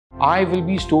I will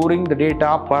be storing the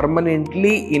data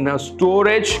permanently in a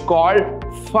storage called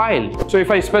file. So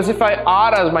if I specify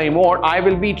R as my mode, I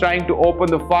will be trying to open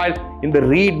the file in the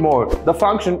read mode. The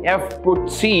function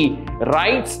FPutC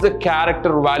writes the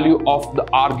character value of the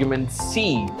argument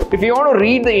C. If you want to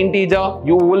read the integer,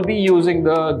 you will be using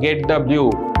the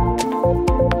GetW.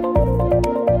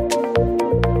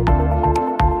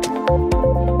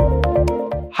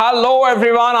 Hello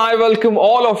everyone, I welcome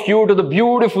all of you to the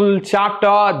beautiful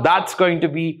chapter that's going to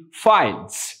be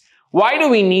files. Why do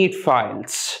we need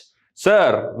files?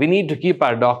 Sir, we need to keep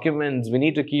our documents, we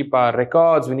need to keep our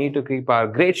records, we need to keep our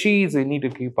grade sheets, we need to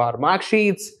keep our mark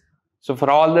sheets. So for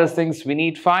all those things, we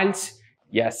need files?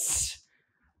 Yes.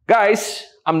 Guys,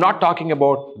 I'm not talking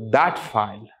about that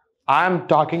file. I'm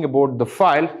talking about the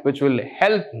file which will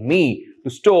help me to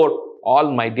store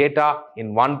all my data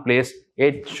in one place.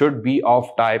 It should be of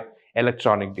type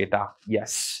electronic data.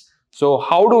 Yes. So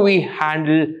how do we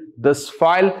handle this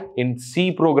file in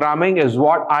C programming is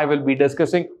what I will be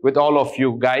discussing with all of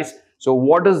you guys. So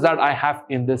what is that I have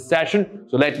in this session?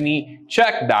 So let me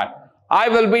check that. I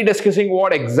will be discussing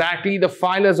what exactly the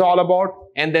file is all about,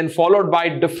 and then followed by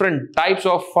different types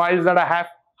of files that I have.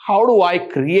 How do I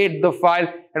create the file?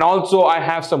 And also I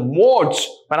have some modes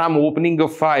when I'm opening a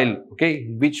file.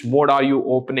 Okay, which mode are you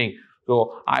opening?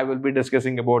 So I will be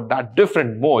discussing about that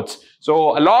different modes.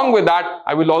 So along with that,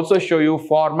 I will also show you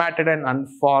formatted and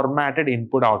unformatted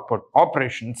input-output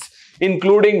operations.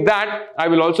 Including that, I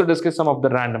will also discuss some of the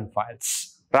random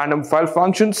files, random file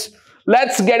functions.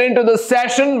 Let's get into the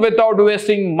session without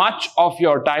wasting much of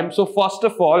your time. So first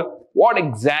of all, what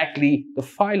exactly the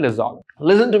file is all?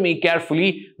 Listen to me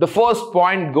carefully. The first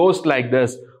point goes like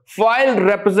this. File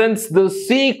represents the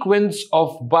sequence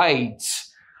of bytes.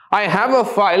 I have a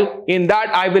file, in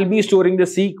that I will be storing the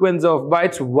sequence of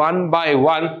bytes one by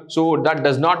one. So that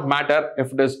does not matter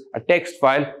if it is a text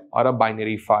file or a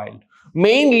binary file.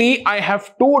 Mainly, I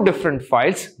have two different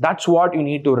files. That's what you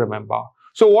need to remember.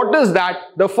 So what is that?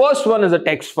 The first one is a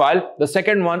text file. The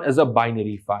second one is a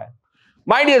binary file.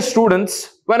 My dear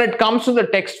students, when it comes to the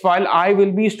text file, I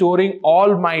will be storing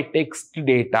all my text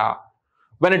data.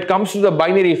 When it comes to the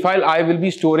binary file, I will be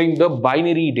storing the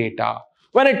binary data.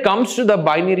 When it comes to the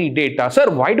binary data, sir,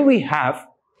 why do we have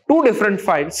two different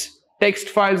files, text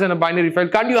files and a binary file?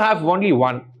 Can't you have only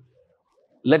one?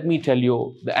 Let me tell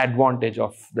you the advantage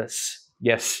of this.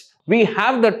 Yes, we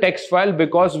have the text file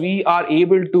because we are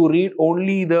able to read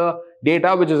only the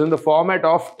data which is in the format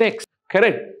of text.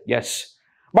 Correct? Yes.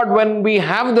 But when we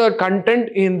have the content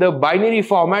in the binary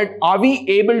format, are we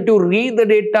able to read the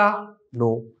data?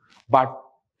 No. But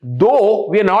though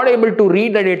we are not able to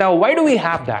read the data, why do we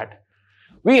have that?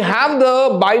 We have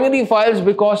the binary files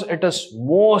because it is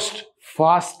most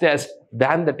fastest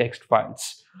than the text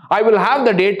files. I will have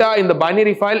the data in the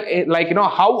binary file like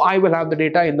how I will have the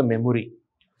data in the memory.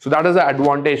 So that is the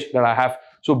advantage that I have.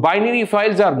 So binary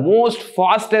files are most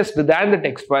fastest than the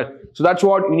text file. So that's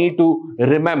what you need to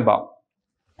remember.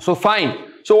 So fine.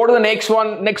 So what is the next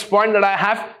point that I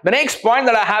have? The next point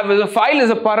that I have is a file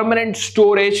is a permanent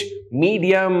storage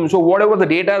medium. So whatever the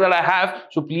data that I have,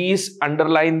 so please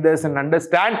underline this and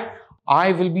understand,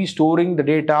 I will be storing the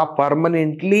data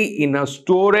permanently in a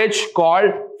storage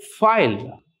called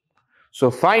file. So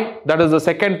fine, that is the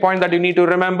second point that you need to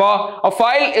remember. A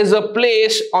file is a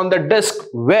place on the disk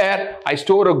where I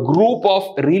store a group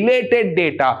of related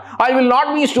data. I will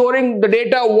not be storing the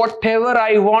data whatever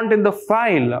I want in the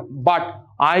file, but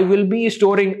I will be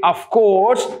storing, of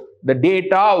course, the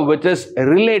data which is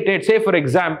related. Say for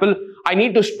example, I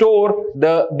need to store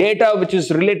the data which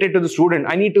is related to the student.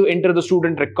 I need to enter the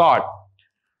student record.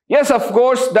 Yes, of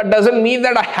course, that doesn't mean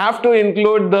that I have to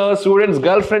include the student's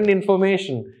girlfriend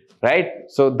information. Right?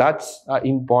 So that's an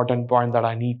important point that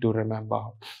I need to remember.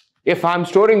 If I'm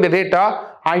storing the data,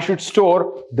 I should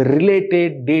store the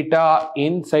related data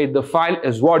inside the file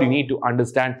is what you need to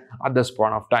understand at this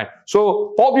point of time.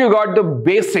 So hope you got the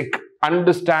basic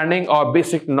understanding or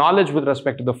basic knowledge with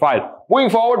respect to the file.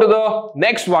 Moving forward to the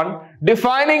next one,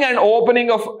 defining and opening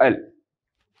of L.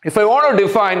 If I want to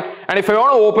define and if I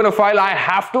want to open a file, I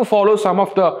have to follow some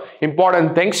of the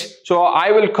important things. So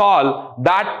I will call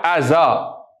that as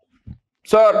a,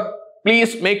 sir,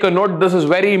 please make a note, this is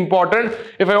very important.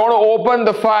 If I want to open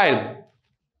the file,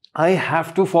 I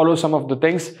have to follow some of the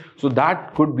things. So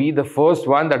that could be the first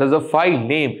one, that is a file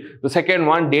name. The second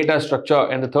one, data structure,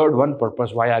 and the third one,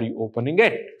 purpose. Why are you opening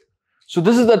it? So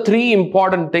this is the three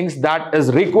important things that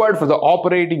is required for the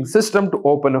operating system to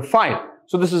open a file.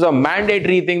 So this is a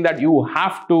mandatory thing that you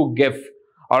have to give.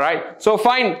 Alright. So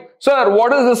fine. Sir,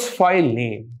 what is this file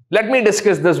name? Let me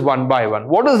discuss this one by one.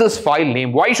 What is this file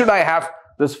name? Why should I have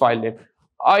this file name?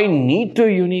 I need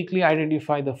to uniquely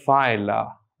identify the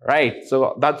file, right?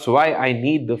 So that's why I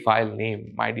need the file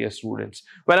name, my dear students.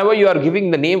 Whenever you are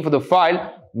giving the name for the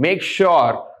file, make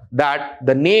sure that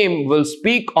the name will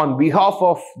speak on behalf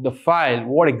of the file,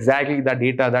 what exactly the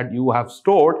data that you have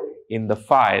stored in the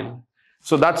file.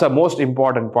 So that's a most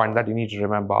important point that you need to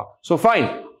remember. So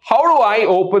fine, how do I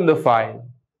open the file?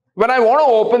 When I want to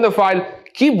open the file,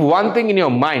 keep one thing in your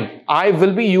mind. I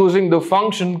will be using the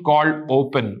function called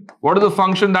open. What is the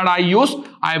function that I use?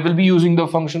 I will be using the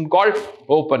function called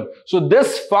open. So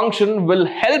this function will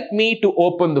help me to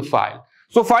open the file.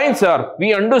 So fine, sir,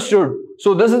 we understood.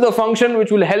 So this is the function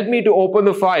which will help me to open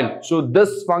the file. So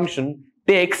this function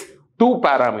takes two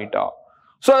parameters.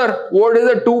 Sir, what is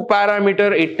the two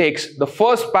parameter it takes? The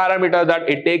first parameter that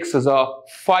it takes is a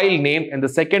file name, and the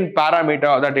second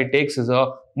parameter that it takes is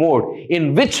a mode.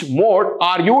 In which mode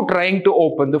are you trying to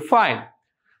open the file?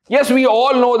 Yes, we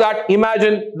all know that.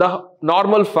 Imagine the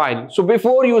normal file. So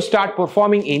before you start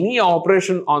performing any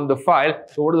operation on the file,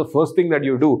 so what is the first thing that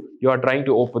you do? You are trying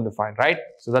to open the file, right?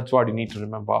 So that's what you need to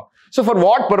remember. So for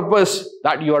what purpose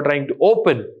that you are trying to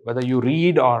open, whether you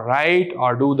read or write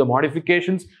or do the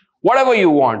modifications, whatever you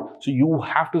want. So you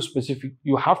have to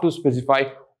specify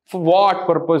for what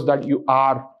purpose that you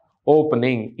are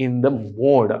opening in the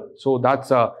mode. So that's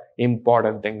a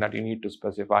important thing that you need to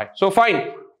specify. So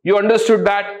fine, you understood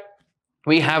that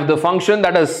we have the function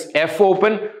that is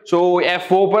fopen. So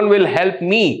fopen will help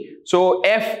me. So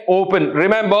fopen,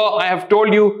 remember I have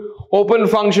told you open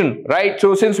function, right?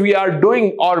 So since we are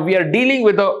doing or we are dealing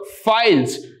with the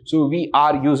files, so we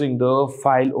are using the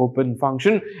file open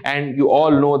function, and you all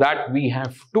know that we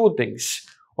have two things.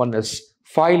 One is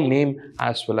file name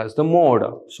as well as the mode.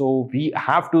 So we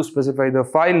have to specify the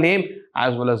file name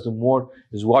as well as the mode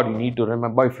is what you need to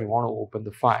remember if you want to open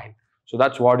the file. So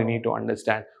that's what you need to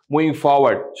understand. Moving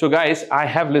forward. So guys, I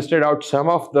have listed out some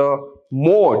of the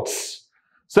modes.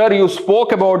 Sir, you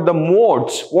spoke about the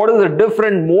modes. What are the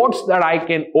different modes that I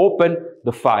can open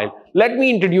the file? Let me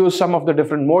introduce some of the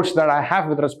different modes that I have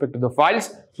with respect to the files.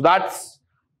 So that's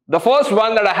the first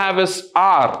one that I have is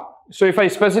R. So if I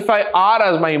specify R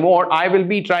as my mode, I will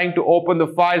be trying to open the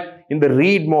file in the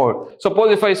read mode.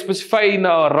 Suppose if I specify in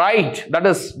a write, that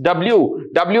is W.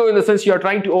 W in the sense you are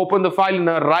trying to open the file in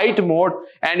a write mode,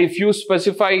 and if you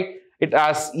specify it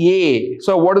as A.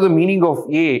 So what is the meaning of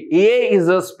A? A is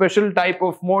a special type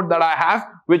of mode that I have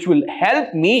which will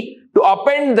help me to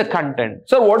append the content.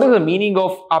 So what is the meaning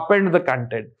of append the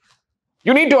content?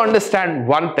 You need to understand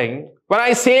one thing. When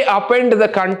I say append the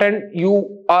content,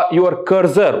 your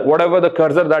cursor, whatever the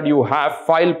cursor that you have,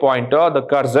 file pointer, the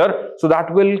cursor, so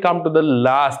that will come to the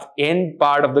last end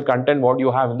part of the content what you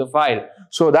have in the file,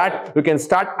 so that you can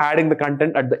start adding the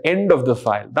content at the end of the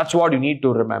file. That's what you need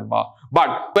to remember.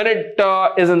 But when it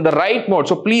is in the write mode,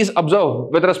 so please observe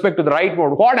with respect to the write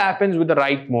mode, what happens with the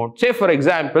write mode? Say for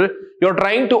example, you're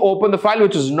trying to open the file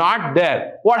which is not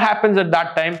there. What happens at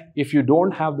that time? If you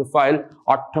don't have the file,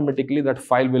 automatically that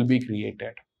file will be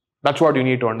created. That's what you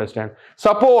need to understand.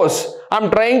 Suppose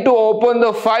I'm trying to open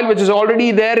the file which is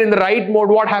already there in the write mode.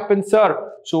 What happens,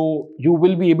 sir? So you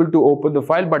will be able to open the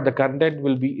file, but the content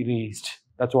will be erased.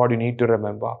 That's what you need to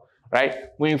remember, right?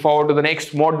 Moving forward to the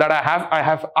next mode that I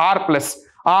have R plus.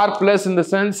 R plus in the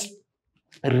sense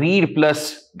read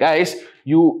plus. Guys,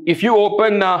 if you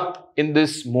open in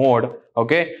this mode,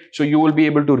 okay, so you will be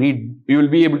able to read, you will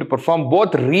be able to perform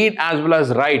both read as well as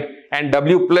write. And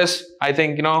W plus, I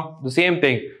think, the same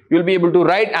thing. You will be able to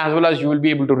write as well as you will be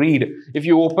able to read. If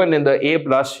you open in the A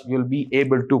plus, you will be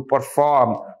able to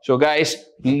perform. So guys,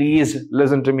 please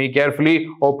listen to me carefully.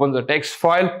 Open the text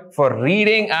file for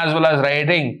reading as well as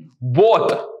writing,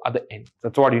 both at the end.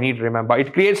 That's what you need to remember.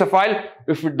 It creates a file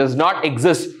if it does not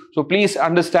exist. So please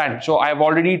understand. So I have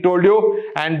already told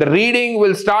you, and the reading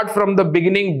will start from the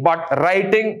beginning, but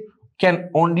writing can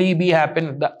only be happen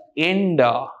at the end.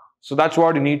 So that's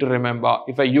what you need to remember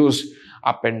if I use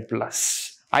append plus.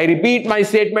 I repeat my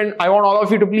statement. I want all of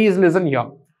you to please listen here.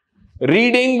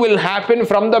 Reading will happen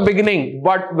from the beginning,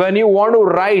 but when you want to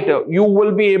write, you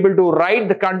will be able to write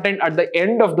the content at the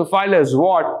end of the file is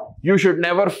what you should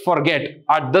never forget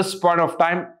at this point of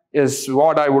time is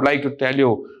what I would like to tell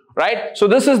you, right? So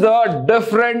this is the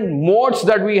different modes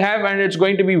that we have, and it's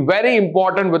going to be very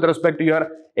important with respect to your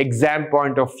exam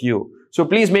point of view. So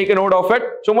please make a note of it.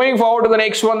 So moving forward to the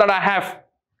next one that I have.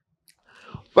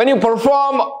 When you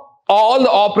perform all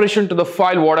the operation to the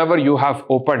file, whatever you have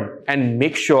opened, and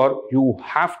make sure you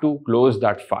have to close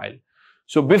that file.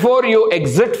 So before you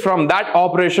exit from that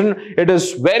operation, it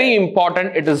is very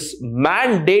important, it is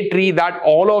mandatory that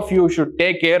all of you should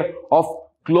take care of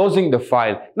closing the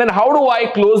file. Then how do I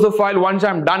close the file once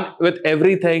I'm done with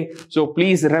everything? So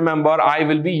please remember, I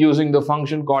will be using the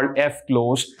function called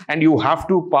fclose, and you have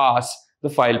to pass the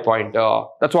file pointer.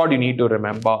 That's what you need to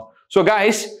remember. So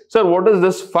guys, sir, what is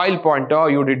this file pointer?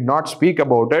 You did not speak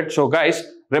about it. So guys,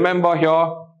 remember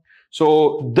here,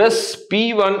 so this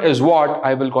P1 is what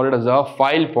I will call it as a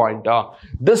file pointer.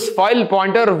 This file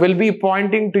pointer will be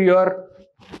pointing to your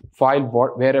file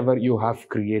wherever you have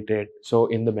created. So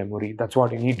in the memory, that's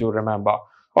what you need to remember.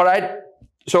 All right.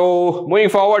 So moving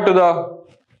forward to the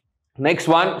next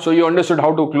one. So you understood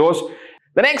how to close.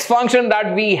 The next function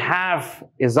that we have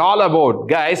is all about,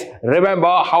 guys,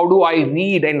 remember, how do I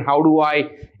read and how do I,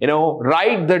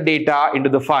 write the data into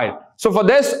the file. So for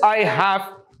this, I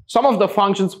have some of the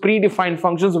functions, predefined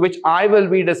functions, which I will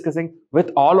be discussing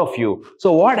with all of you.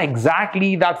 So what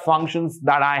exactly that functions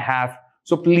that I have?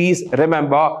 So please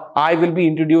remember, I will be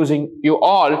introducing you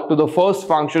all to the first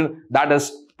function, that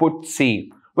is PutC.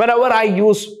 Whenever I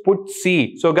use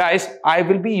PutC, so guys, I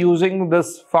will be using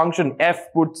this function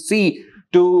fPutC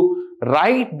to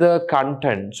write the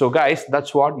content. So guys,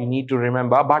 that's what you need to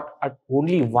remember, but at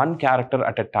only one character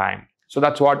at a time. So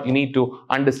that's what you need to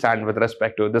understand with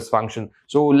respect to this function.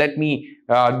 So let me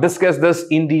discuss this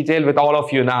in detail with all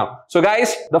of you now. So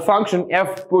guys, the function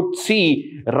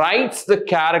fPutC writes the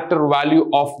character value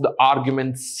of the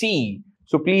argument C.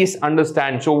 So please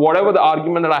understand. So whatever the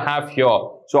argument that I have here,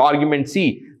 so argument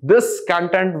C, this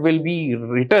content will be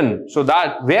written. So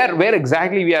that where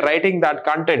exactly we are writing that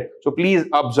content. So please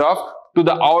observe, to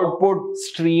the output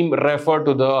stream refer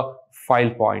to the file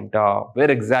pointer, where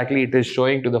exactly it is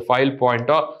showing to the file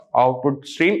pointer output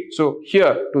stream. So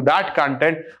here to that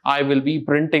content, I will be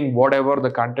printing whatever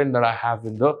the content that I have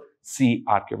in the C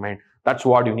argument. That's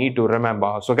what you need to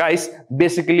remember. So guys,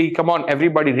 basically, come on,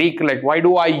 everybody recollect, why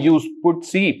do I use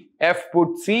PutC?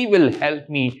 fPutC will help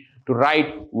me to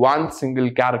write one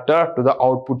single character to the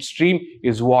output stream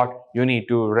is what you need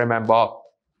to remember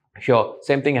here.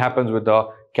 Same thing happens with the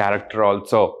character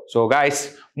also. So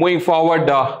guys, moving forward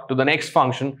to the next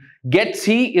function,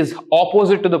 GetC is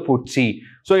opposite to the PutC.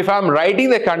 So if I'm writing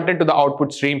the content to the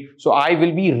output stream, so I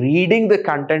will be reading the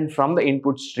content from the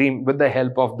input stream with the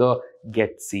help of the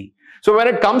GetC. So when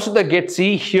it comes to the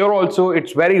GetC, here also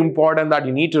it's very important that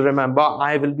you need to remember,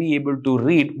 I will be able to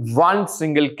read one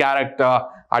single character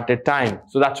at a time.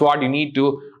 So that's what you need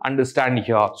to understand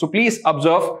here. So please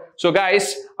observe. So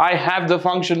guys, I have the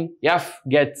function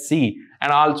fGetC,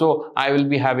 and also I will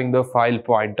be having the file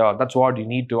pointer. That's what you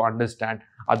need to understand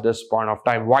at this point of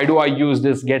time. Why do I use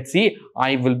this GetC?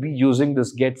 I will be using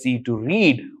this GetC to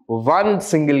read one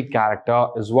single character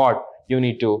is what you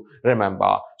need to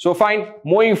remember. So fine,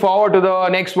 moving forward to the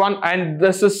next one, and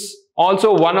this is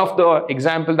also one of the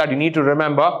example that you need to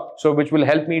remember, so which will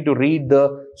help me to read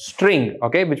the string,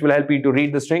 okay, which will help me to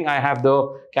read the string. I have the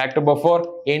character buffer,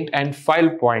 int, and file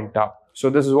pointer. So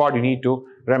this is what you need to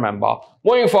remember.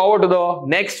 Moving forward to the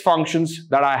next functions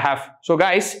that I have. So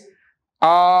guys,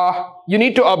 you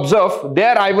need to observe,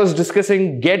 there I was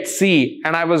discussing GetC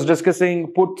and I was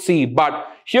discussing PutC, but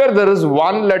here there is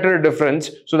one letter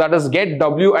difference, so that is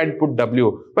GetW and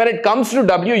PutW. When it comes to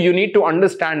W, you need to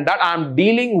understand that I am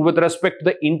dealing with respect to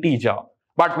the integer,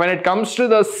 but when it comes to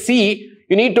the C,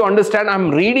 you need to understand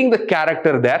I'm reading the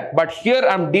character there, but here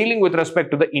I'm dealing with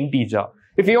respect to the integer.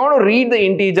 If you want to read the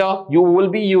integer, you will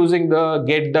be using the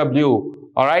GetW.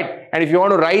 Alright, and if you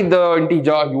want to write the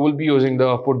integer, you will be using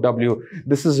the PutW.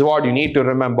 This is what you need to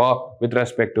remember with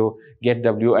respect to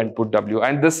GetW and PutW.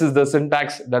 And this is the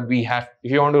syntax that we have.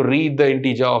 If you want to read the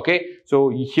integer, okay, so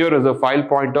here is a file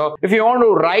pointer. If you want to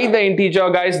write the integer,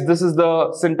 guys, this is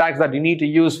the syntax that you need to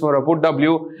use for a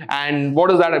PutW. And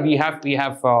what is that we have? We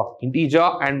have integer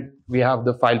and we have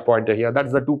the file pointer here.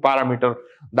 That's the two parameter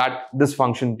that this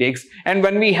function takes. And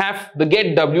when we have the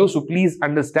GetW, so please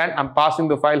understand, I'm passing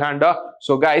the file handler.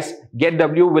 So guys,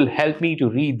 GetW will help me to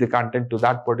read the content to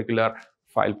that particular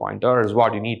file pointer is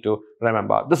what you need to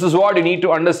remember. This is what you need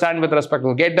to understand with respect to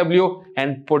GetW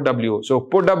and PutW. So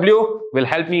PutW will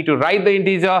help me to write the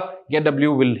integer.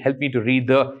 GetW will help me to read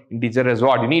the integer is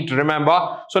what you need to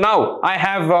remember. So now I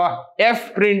have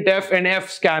FprintF and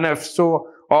FscanF. So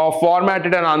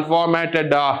formatted and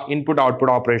unformatted input output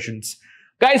operations.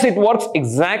 Guys, it works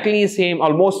exactly same,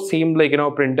 almost same like,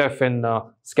 printf and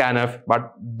scanf,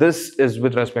 but this is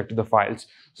with respect to the files.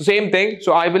 So same thing.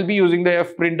 So I will be using the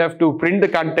fprintf to print the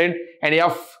content and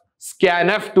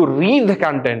fscanf to read the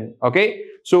content. Okay.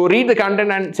 So read the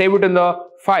content and save it in the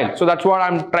file. So that's what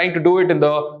I'm trying to do it in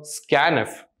the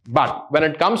scanf. But when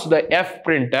it comes to the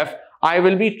fprintf, I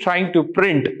will be trying to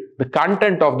print the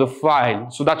content of the file.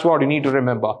 So that's what you need to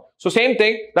remember. So same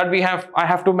thing that I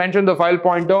have to mention the file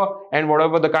pointer and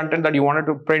whatever the content that you wanted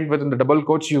to print within the double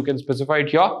quotes, you can specify it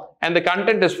here. And the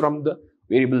content is from the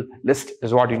variable list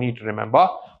is what you need to remember.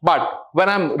 But when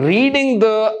I'm reading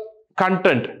the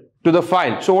content to the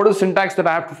file, so what is the syntax that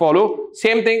I have to follow?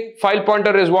 Same thing, file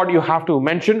pointer is what you have to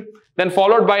mention, then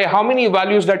followed by how many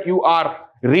values that you are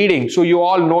reading. So you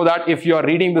all know that if you are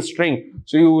reading the string,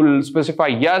 so you will specify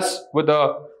yes with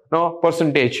a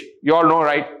percentage. You all know,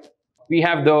 right? We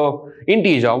have the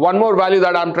integer. One more value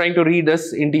that I'm trying to read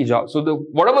is integer. So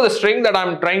whatever the string that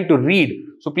I'm trying to read,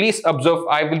 so please observe,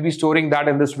 I will be storing that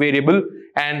in this variable,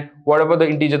 and whatever the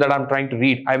integer that I'm trying to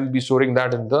read, I will be storing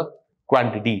that in the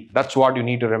quantity. That's what you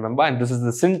need to remember, and this is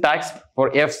the syntax for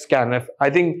FscanF. I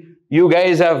think you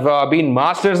guys have been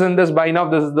masters in this by now.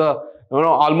 This is the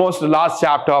almost the last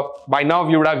chapter. By now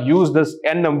you would have used this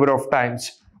n number of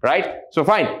times. Right? So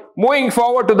fine. Moving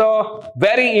forward to the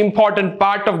very important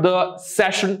part of the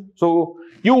session. So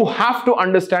you have to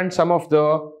understand some of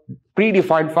the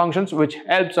predefined functions which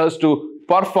helps us to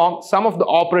perform some of the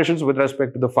operations with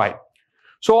respect to the file.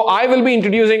 So I will be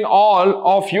introducing all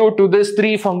of you to these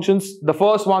three functions. The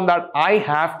first one that I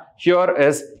have here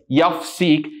is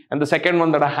Fseek, and the second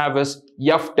one that I have is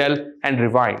Ftell and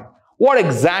Rewind. What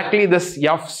exactly this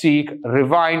Fseek,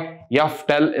 Rewind,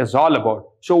 Ftell is all about.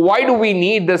 So why do we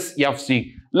need this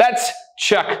Fseek? Let's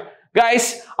check.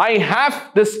 Guys, I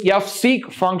have this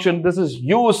Fseek function. This is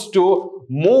used to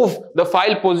move the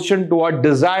file position to a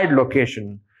desired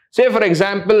location. Say for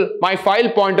example, my file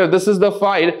pointer, this is the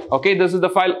file. Okay, this is the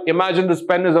file. Imagine this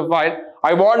pen is a file.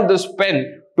 I want this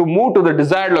pen to move to the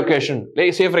desired location.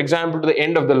 Let's say for example to the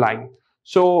end of the line.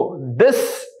 So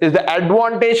this is the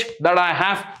advantage that I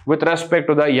have with respect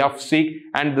to the Fseek,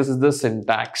 and this is the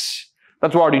syntax.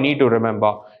 That's what you need to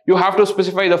remember. You have to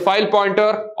specify the file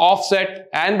pointer, offset,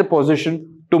 and the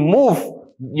position to move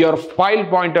your file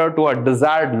pointer to a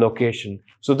desired location.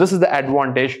 So this is the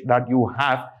advantage that you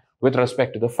have with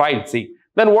respect to the file. See,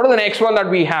 then what is the next one that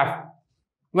we have?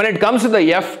 When it comes to the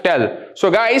Ftell,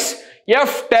 so guys,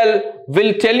 Ftell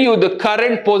will tell you the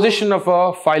current position of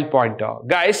a file pointer.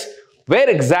 Guys, where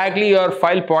exactly your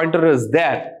file pointer is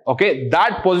there, okay,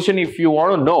 that position if you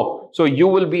want to know, so you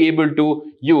will be able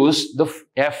to use the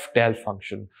Ftell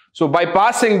function. So by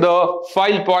passing the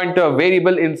file pointer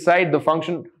variable inside the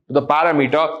function to the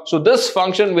parameter, so this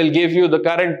function will give you the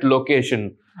current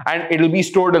location and it will be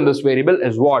stored in this variable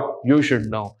is what you should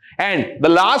know. And the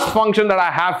last function that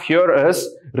I have here is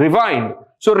Rewind.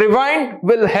 So Rewind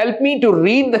will help me to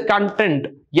read the content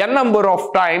n number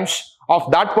of times of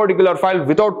that particular file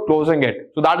without closing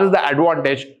it. So that is the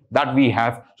advantage that we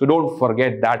have. So don't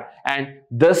forget that. And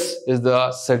this is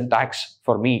the syntax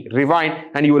for me. Rewind,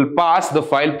 and you will pass the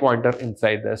file pointer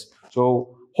inside this.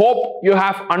 So hope you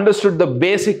have understood the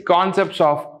basic concepts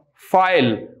of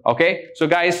file. Okay. So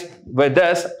guys, with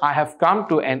this, I have come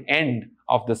to an end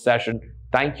of the session.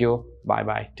 Thank you. Bye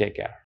bye. Take care.